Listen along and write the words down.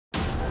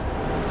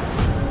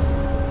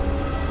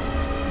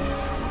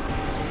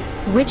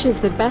Which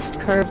is the best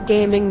curved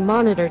gaming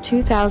monitor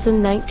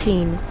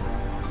 2019?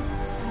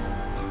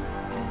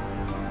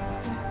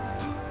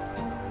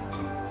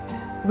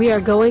 We are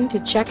going to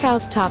check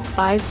out top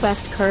 5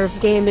 best curved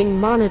gaming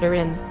monitor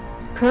in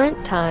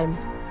current time.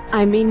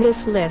 I mean,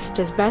 this list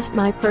is best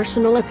my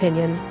personal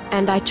opinion,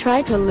 and I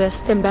try to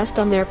list them best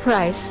on their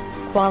price,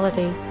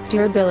 quality,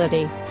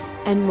 durability,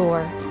 and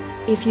more.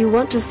 If you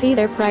want to see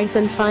their price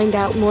and find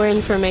out more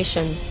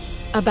information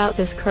about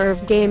this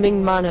curved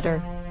gaming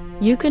monitor,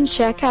 you can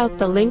check out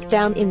the link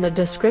down in the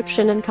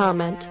description and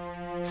comment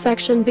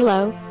section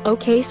below.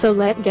 Okay, so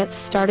let's get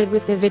started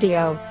with the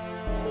video.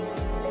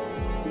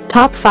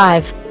 Top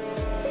 5.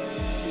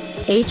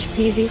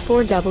 HP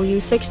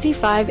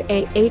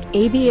Z4W65A8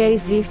 ABA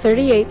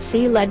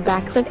Z38C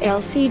LED-Backlit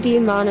LCD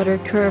Monitor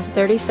Curved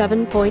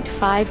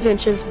 37.5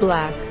 inches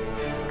black.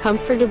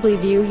 Comfortably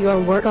view your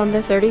work on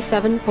the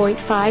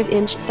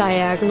 37.5-inch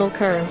diagonal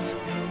curve.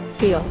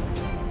 Feel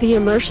the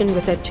immersion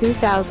with a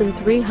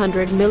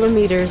 2,300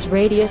 mm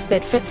radius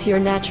that fits your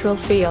natural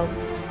field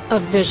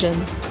of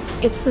vision.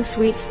 It's the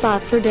sweet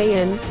spot for day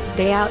in,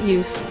 day out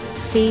use.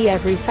 See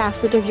every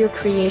facet of your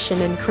creation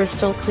in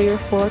crystal clear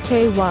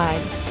 4K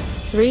wide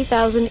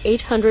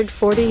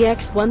 3840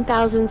 x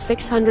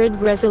 1600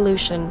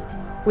 resolution.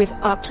 With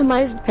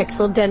optimized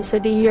pixel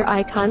density, your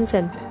icons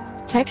and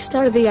text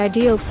are the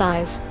ideal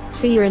size.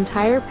 See your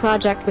entire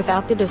project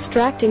without the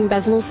distracting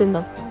bezels in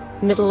the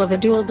middle of a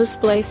dual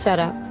display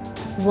setup.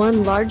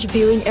 One large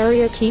viewing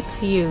area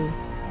keeps you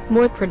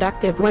more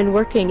productive when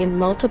working in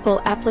multiple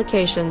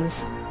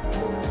applications.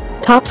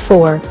 Top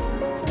 4.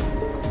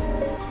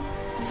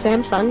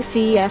 Samsung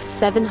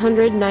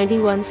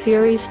CF791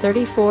 Series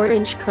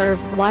 34-inch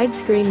curved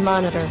widescreen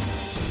monitor.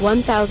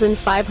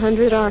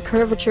 1500R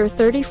curvature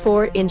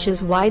 34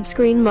 inches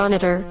widescreen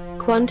monitor.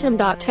 Quantum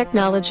dot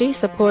technology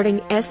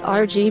supporting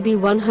sRGB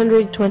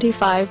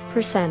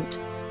 125%.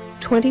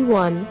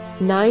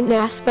 21:9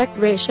 aspect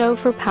ratio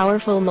for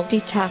powerful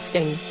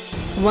multitasking.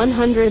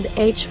 100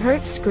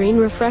 Hz screen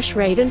refresh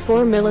rate and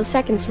 4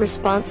 milliseconds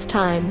response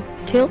time.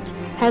 Tilt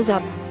has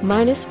up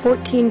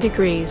 -14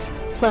 degrees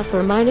plus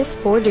or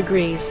 -4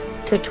 degrees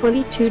to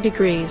 22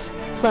 degrees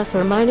plus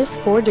or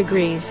 -4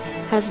 degrees.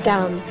 Has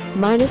down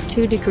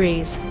 -2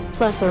 degrees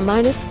plus or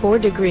 -4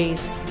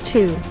 degrees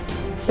to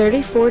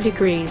 34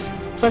 degrees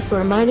plus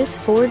or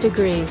 -4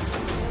 degrees.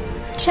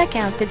 Check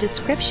out the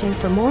description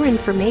for more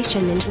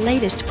information and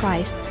latest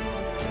price.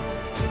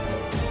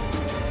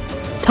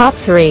 Top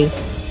 3.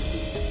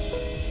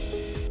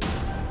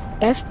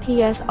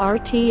 FPS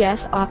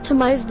RTS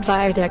optimized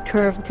VIOTEK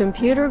curved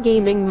computer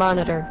gaming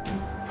monitor.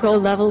 Pro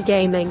level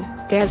gaming,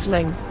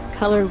 dazzling,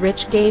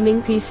 color-rich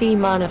gaming PC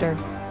monitor.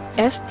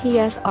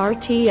 FPS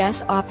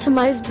RTS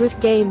optimized with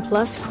Game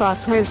Plus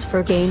crosshairs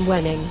for game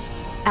winning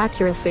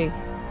accuracy.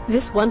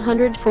 This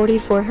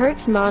 144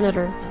 Hz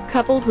monitor,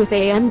 coupled with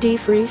AMD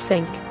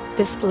FreeSync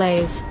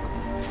displays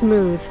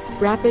smooth,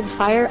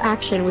 rapid-fire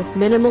action with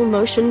minimal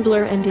motion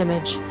blur and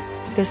image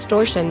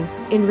distortion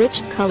in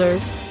rich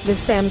colors. The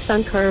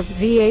Samsung curved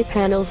VA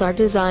panels are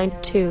designed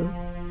to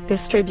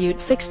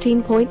distribute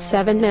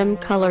 16.7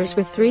 colors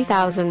with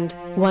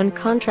 3001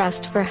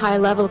 contrast for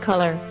high-level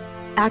color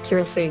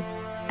accuracy.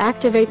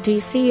 Activate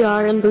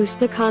DCR and boost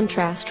the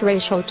contrast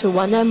ratio to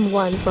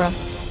 1:1 for a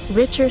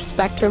richer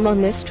spectrum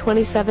on this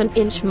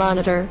 27-inch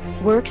monitor.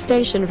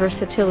 Workstation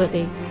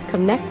versatility.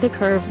 Connect the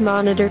curved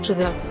monitor to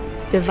the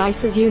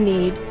devices you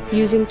need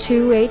using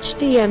 2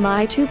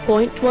 HDMI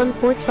 2.1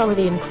 ports or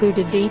the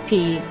included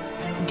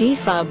DP/D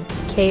sub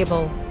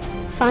cable.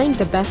 Find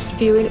the best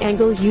viewing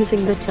angle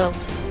using the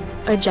tilt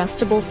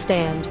adjustable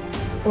stand,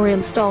 or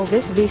install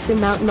this VESA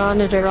mount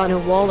monitor on a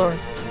wall or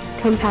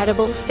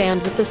compatible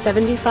stand with the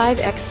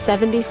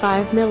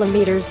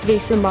 75x75mm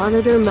VESA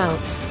monitor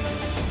mounts.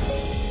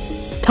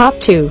 Top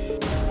 2.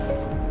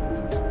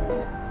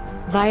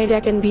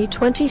 VIOTEK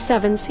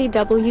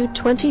NB27CW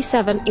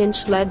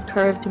 27-inch LED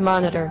curved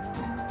monitor.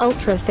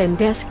 Ultra-thin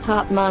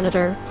desktop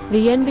monitor.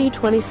 The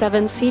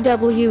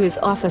NB27CW is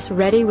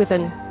office-ready with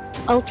an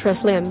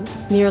ultra-slim,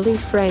 nearly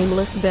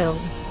frameless build.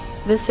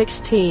 The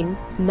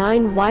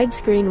 16:9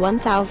 widescreen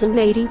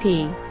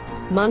 1080p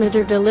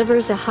monitor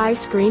delivers a high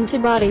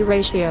screen-to-body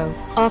ratio.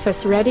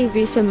 Office-ready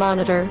VESA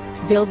monitor.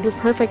 Build the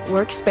perfect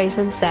workspace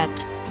and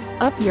set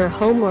up your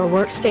home or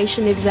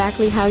workstation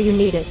exactly how you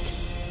need it.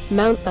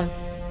 Mount the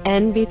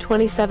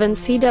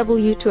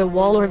NB27CW to a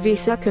wall or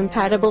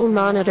VESA-compatible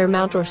monitor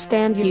mount or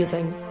stand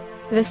using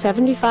the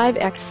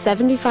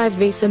 75x75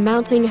 VESA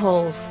mounting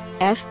holes.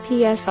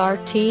 FPS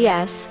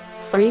RTS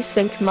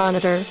FreeSync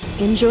monitor.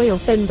 Enjoy a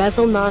thin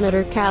bezel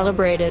monitor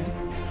calibrated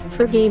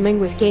for gaming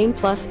with Game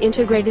Plus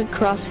integrated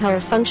crosshair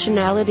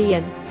functionality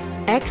and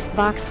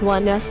Xbox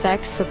One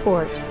SX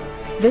support.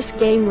 This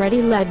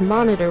game-ready LED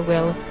monitor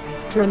will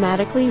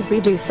dramatically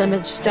reduce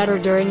image stutter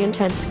during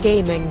intense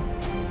gaming.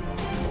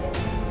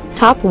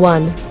 Top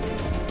 1.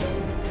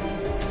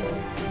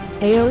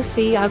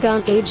 AOC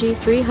Agon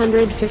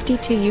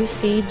AG352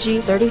 UCG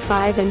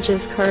 35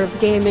 inches curved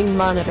gaming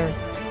monitor.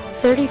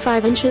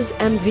 35 inches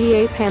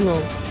MVA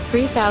panel,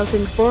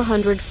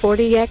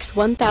 3440 x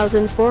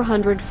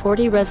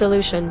 1440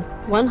 resolution,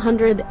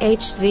 100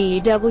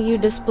 HZW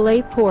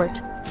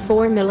DisplayPort,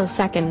 4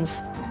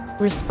 milliseconds.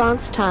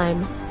 Response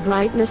time,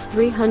 brightness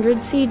 300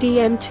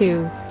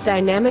 CDM2,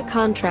 dynamic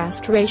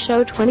contrast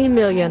ratio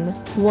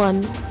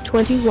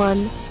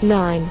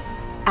 20,000,1,21,9.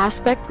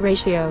 Aspect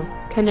ratio,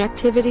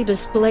 connectivity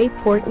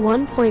DisplayPort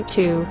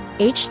 1.2,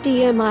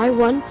 HDMI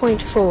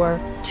 1.4,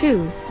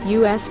 2,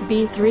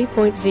 USB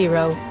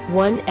 3.0,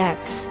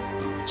 1x.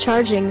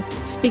 Charging,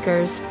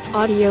 speakers,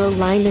 audio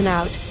line in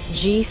out,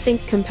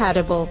 G-Sync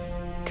compatible.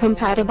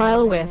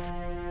 Compatible with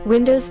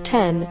Windows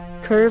 10,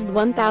 curved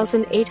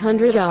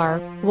 1800R,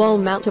 wall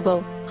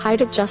mountable,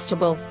 height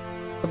adjustable.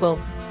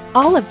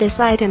 All of these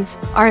items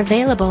are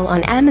available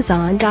on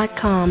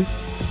Amazon.com.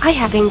 I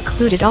have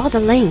included all the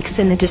links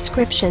in the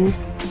description.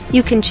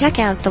 You can check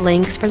out the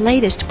links for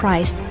latest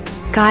price.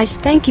 Guys,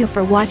 thank you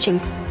for watching.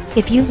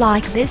 If you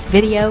like this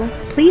video,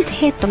 please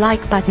hit the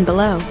like button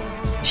below.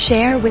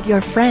 Share with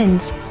your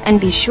friends, and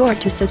be sure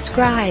to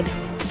subscribe.